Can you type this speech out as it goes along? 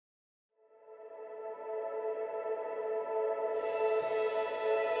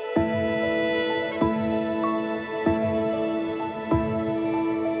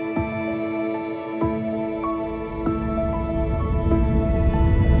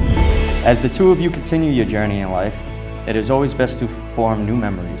As the two of you continue your journey in life, it is always best to form new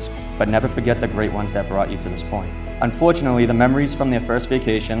memories, but never forget the great ones that brought you to this point. Unfortunately, the memories from their first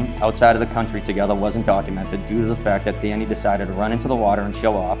vacation outside of the country together wasn't documented due to the fact that Danny decided to run into the water and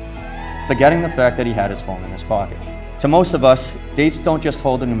show off, forgetting the fact that he had his phone in his pocket. To most of us, dates don't just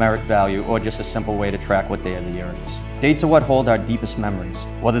hold a numeric value or just a simple way to track what day of the year it is. Dates are what hold our deepest memories,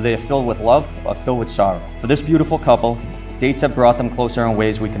 whether they are filled with love or filled with sorrow. For this beautiful couple, dates have brought them closer in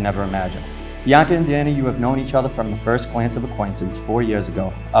ways we could never imagine. Bianca and Danny, you have known each other from the first glance of acquaintance 4 years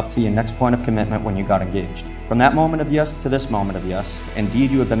ago up to your next point of commitment when you got engaged. From that moment of yes to this moment of yes, indeed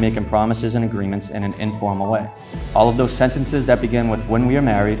you have been making promises and agreements in an informal way. All of those sentences that begin with when we are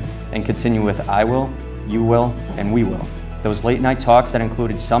married and continue with I will, you will, and we will. Those late night talks that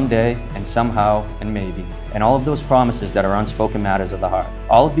included someday and somehow and maybe. And all of those promises that are unspoken matters of the heart.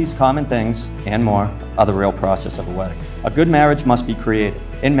 All of these common things and more are the real process of a wedding. A good marriage must be created.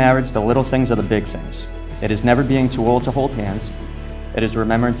 In marriage, the little things are the big things. It is never being too old to hold hands. It is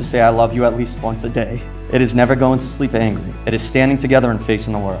remembering to say I love you at least once a day. It is never going to sleep angry. It is standing together and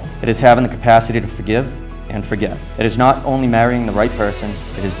facing the world. It is having the capacity to forgive and forget. It is not only marrying the right person,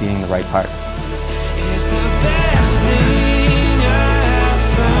 it is being the right partner.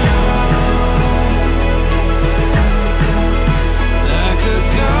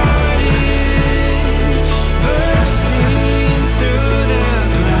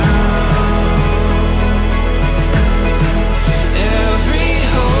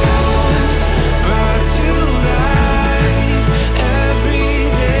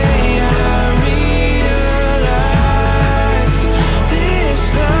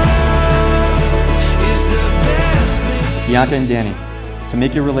 Bianca and Danny, to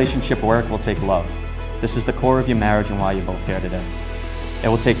make your relationship work will take love. This is the core of your marriage and why you're both here today. It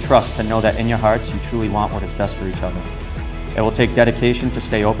will take trust to know that in your hearts you truly want what is best for each other. It will take dedication to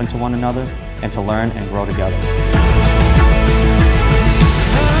stay open to one another and to learn and grow together. Love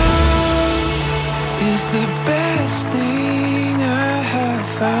is the best thing I have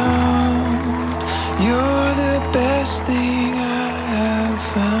found. You're the best thing I have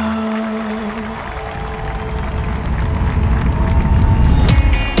found.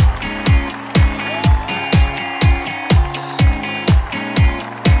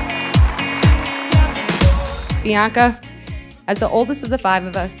 Bianca, as the oldest of the 5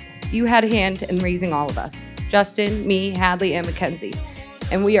 of us, you had a hand in raising all of us. Justin, me, Hadley, and Mackenzie.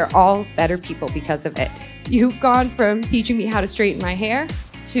 And we are all better people because of it. You've gone from teaching me how to straighten my hair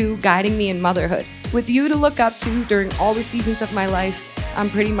to guiding me in motherhood. With you to look up to during all the seasons of my life, I'm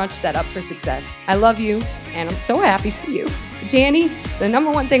pretty much set up for success. I love you, and I'm so happy for you. Danny, the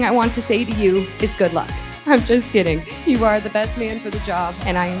 #1 thing I want to say to you is good luck. I'm just kidding. You are the best man for the job,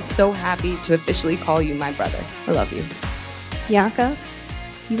 and I am so happy to officially call you my brother. I love you. Bianca,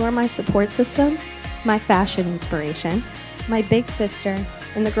 you are my support system, my fashion inspiration, my big sister,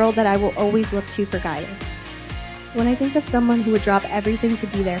 and the girl that I will always look to for guidance. When I think of someone who would drop everything to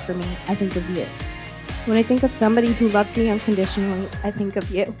be there for me, I think of you. When I think of somebody who loves me unconditionally, I think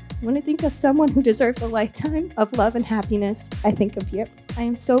of you. When I think of someone who deserves a lifetime of love and happiness, I think of you. I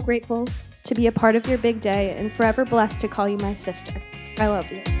am so grateful to be a part of your big day and forever blessed to call you my sister. I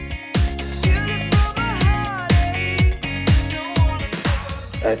love you.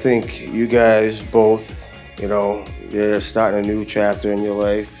 I think you guys both, you're starting a new chapter in your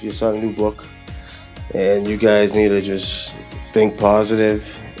life. You're starting a new book. And you guys need to just think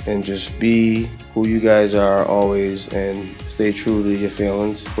positive and just be who you guys are always and stay true to your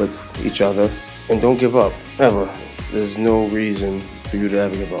feelings with each other. And don't give up, ever. There's no reason for you to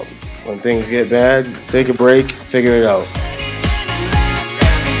ever give up. When things get bad, take a break, figure it out.